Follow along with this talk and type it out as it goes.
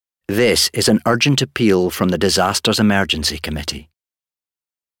This is an urgent appeal from the Disasters Emergency Committee.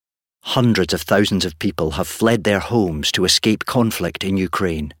 Hundreds of thousands of people have fled their homes to escape conflict in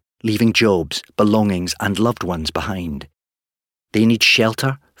Ukraine, leaving jobs, belongings and loved ones behind. They need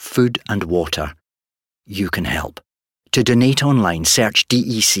shelter, food and water. You can help. To donate online, search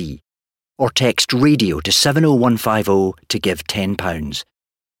DEC or text radio to 70150 to give £10.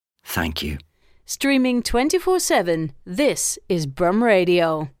 Thank you. Streaming 24/7, this is Brum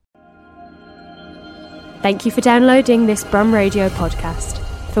Radio. Thank you for downloading this Brum Radio podcast.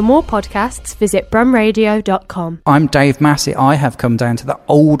 For more podcasts, visit brumradio.com. I'm Dave Massey. I have come down to the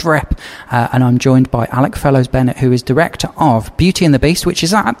Old Rep and I'm joined by Alec Fellows-Bennett, who is director of Beauty and the Beast, which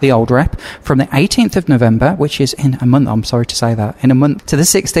is at the Old Rep from the 18th of November, which is in a month, I'm sorry to say that, in a month, to the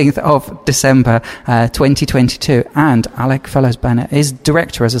 16th of December 2022. And Alec Fellows-Bennett is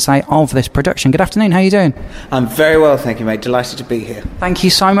director, as I say, of this production. Good afternoon, how are you doing? I'm very well, thank you, mate. Delighted to be here. Thank you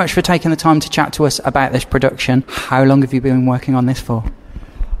so much for taking the time to chat to us about this production. How long have you been working on this for?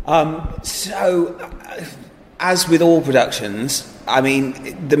 As with all productions, I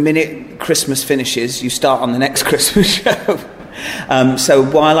mean, the minute Christmas finishes, you start on the next Christmas show. So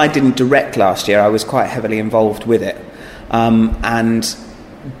while I didn't direct last year, I was quite heavily involved with it. And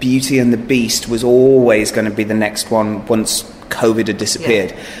Beauty and the Beast was always going to be the next one once COVID had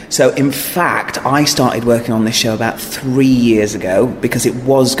disappeared. Yeah. So in fact, I started working on this show about 3 years ago because it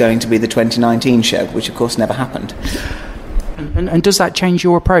was going to be the 2019 show, which of course never happened. And does that change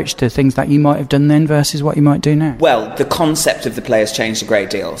your approach to things that you might have done then versus what you might do now? Well, the concept of the play has changed a great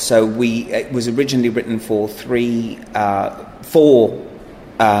deal. So it was originally written for four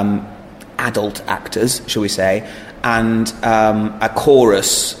adult actors, shall we say, and a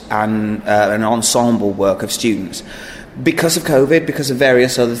chorus and an ensemble work of students. Because of COVID, because of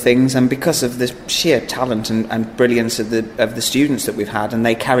various other things, and because of the sheer talent and brilliance of the students that we've had, and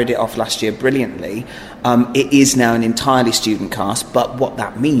they carried it off last year brilliantly, it is now an entirely student cast, but what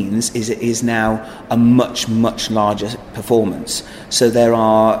that means is it is now a much, much larger performance. So there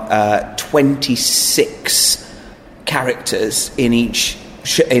are 26 characters in each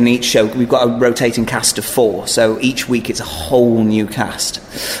show. We've got a rotating cast of 4, so each week it's a whole new cast.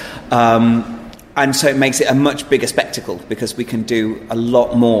 And so it makes it a much bigger spectacle because we can do a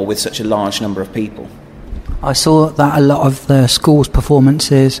lot more with such a large number of people. I saw that a lot of the school's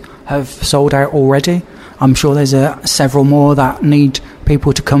performances have sold out already. I'm sure there's several more that need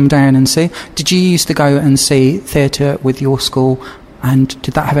people to come down and see. Did you used to go and see theatre with your school, and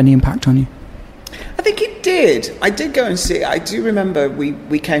did that have any impact on you? I think it did. I did go and see. I do remember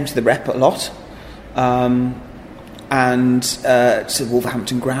we came to the Rep a lot. And to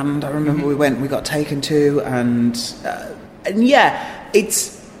Wolverhampton Grand, I remember we got taken to, and yeah,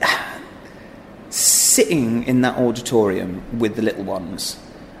 it's sitting in that auditorium with the little ones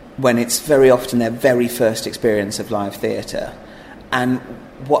when it's very often their very first experience of live theatre, and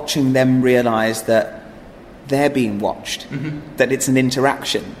watching them realise that they're being watched, that it's an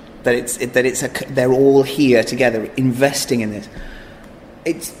interaction, they're all here together investing in this.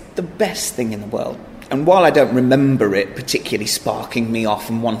 It's the best thing in the world. And while I don't remember it particularly sparking me off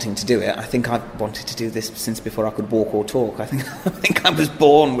and wanting to do it, I think I've wanted to do this since before I could walk or talk. I think I was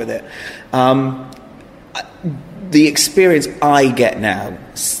born with it. The experience I get now,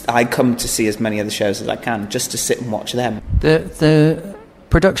 I come to see as many of the shows as I can just to sit and watch them. The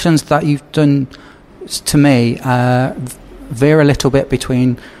productions that you've done, to me, veer a little bit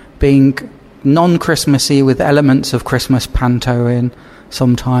between being non-Christmassy with elements of Christmas panto in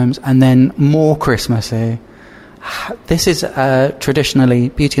sometimes, and then more Christmassy. This is traditionally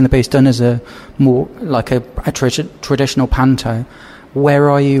Beauty and the Beast done as a more like a traditional panto. Where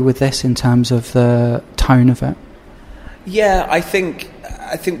are you with this in terms of the tone of it? Yeah, I think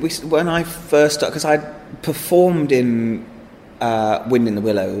when I first started, because I performed in Wind in the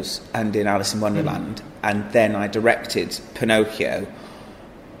Willows and in Alice in Wonderland, and then I directed Pinocchio.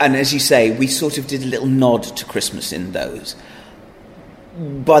 And as you say, we sort of did a little nod to Christmas in those.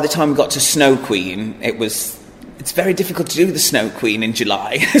 By the time we got to Snow Queen, it's very difficult to do the Snow Queen in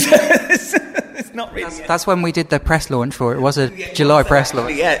July. It's not really. That's when we did the press launch for it. It was a July press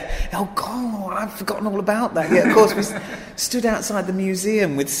launch. Yeah. Oh God, I've forgotten all about that. Yeah, of course we stood outside the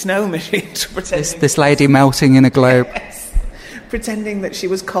museum with snow machines pretending. This lady melting in a globe. Yes, pretending that she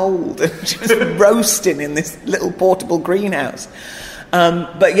was cold and she was roasting in this little portable greenhouse.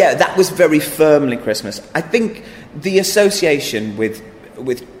 But yeah, that was very firmly Christmas. I think the association with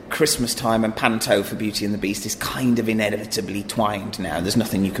Christmas time and panto for Beauty and the Beast is kind of inevitably twined now. There's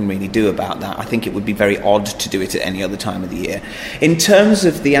nothing you can really do about that. I think it would be very odd to do it at any other time of the year. In terms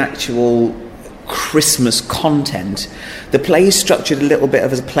of the actual Christmas content. The play is structured a little bit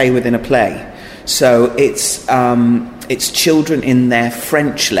as a play within a play. So it's children in their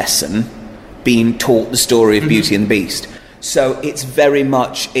French lesson being taught the story of Beauty and the Beast. So it's very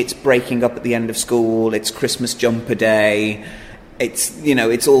much, it's breaking up at the end of school, it's Christmas jumper day, it's, you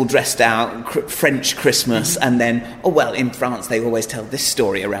know, it's all dressed out, French Christmas, and then, in France they always tell this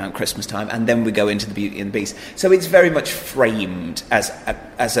story around Christmas time, and then we go into the Beauty and the Beast. So it's very much framed as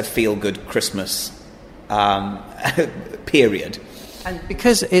a feel-good Christmas period. And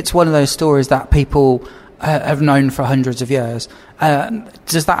because it's one of those stories that people have known for hundreds of years,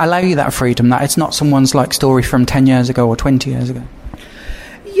 does that allow you that freedom, that it's not someone's like story from 10 years ago or 20 years ago?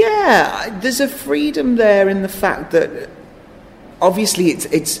 Yeah, there's a freedom there in the fact that obviously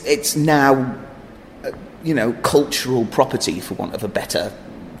it's now, cultural property, for want of a better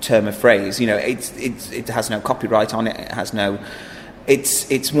term of phrase. You know, it has no copyright on it. It has no.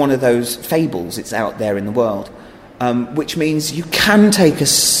 It's one of those fables. It's out there in the world, which means you can take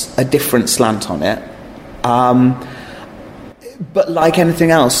a different slant on it. But like anything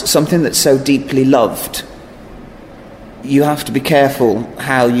else, something that's so deeply loved, you have to be careful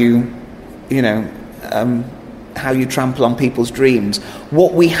how you trample on people's dreams.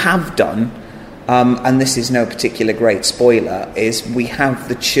 What we have done, and this is no particular great spoiler, is we have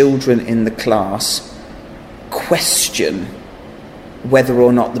the children in the class question whether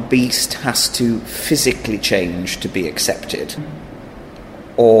or not the Beast has to physically change to be accepted,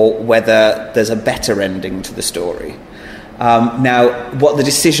 or whether there's a better ending to the story. Now, what the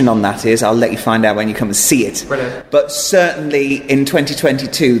decision on that is, I'll let you find out when you come and see it. Brilliant. But certainly in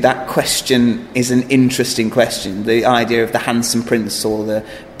 2022, that question is an interesting question. The idea of the handsome prince or the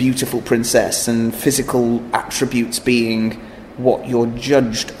beautiful princess and physical attributes being what you're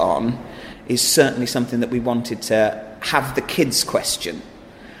judged on is certainly something that we wanted to have the kids question.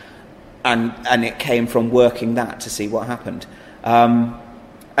 And it came from working that to see what happened. And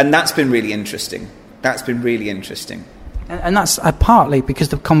that's been really interesting. And that's partly because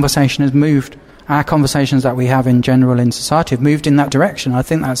the conversation has moved, our conversations that we have in general in society have moved in that direction. I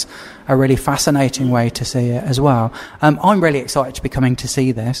think that's a really fascinating way to see it as well. I'm really excited to be coming to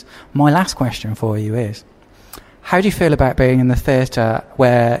see this. My last question for you is, how do you feel about being in the theatre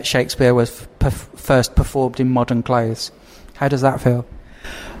where Shakespeare was first performed in modern clothes? How does that feel?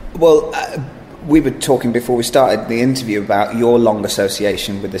 Well, we were talking before we started the interview about your long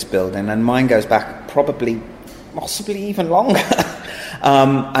association with this building, and mine goes back possibly even longer.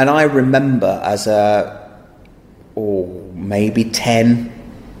 And I remember as maybe 10,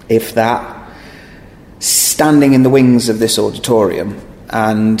 if that, standing in the wings of this auditorium,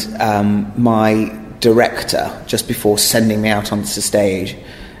 and my director, just before sending me out onto the stage,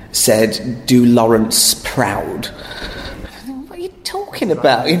 said, "Do Lawrence proud." What are you talking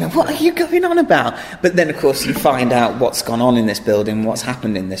about? What are you going on about? But then, of course, you find out what's gone on in this building, what's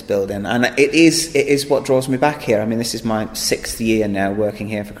happened in this building, and it is what draws me back here. I mean, this is my 6th year now working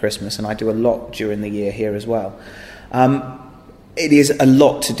here for Christmas, and I do a lot during the year here as well. It is a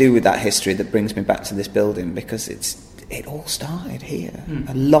lot to do with that history that brings me back to this building, because it all started here.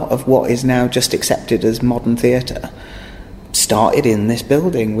 A lot of what is now just accepted as modern theatre started in this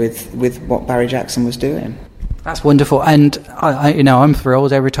building with what Barry Jackson was doing. That's wonderful, and I'm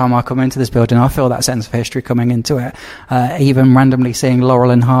thrilled every time I come into this building. I feel that sense of history coming into it. Even randomly seeing Laurel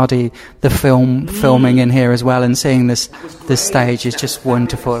and Hardy, the filming in here as well, and seeing this stage is just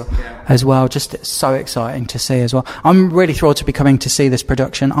wonderful as well. Just so exciting to see as well. I'm really thrilled to be coming to see this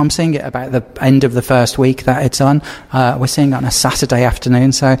production. I'm seeing it about the end of the first week that it's on. We're seeing it on a Saturday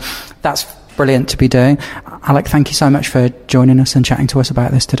afternoon, so that's brilliant to be doing. Alec, thank you so much for joining us and chatting to us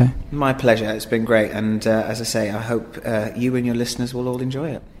about this today. My pleasure. It's been great, and as I say, I hope you and your listeners will all enjoy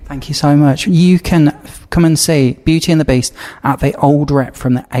it. Thank you so much. You can come and see Beauty and the Beast at the Old Rep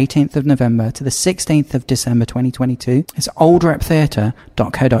from the 18th of November to the 16th of December 2022. It's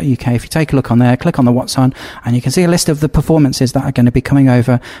oldreptheatre.co.uk. If you take a look on there, click on the What's On, and you can see a list of the performances that are going to be coming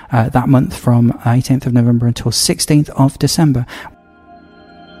over that month from 18th of November until 16th of December.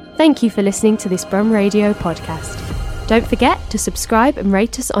 Thank you for listening to this Brum Radio podcast. Don't forget to subscribe and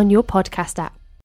rate us on your podcast app.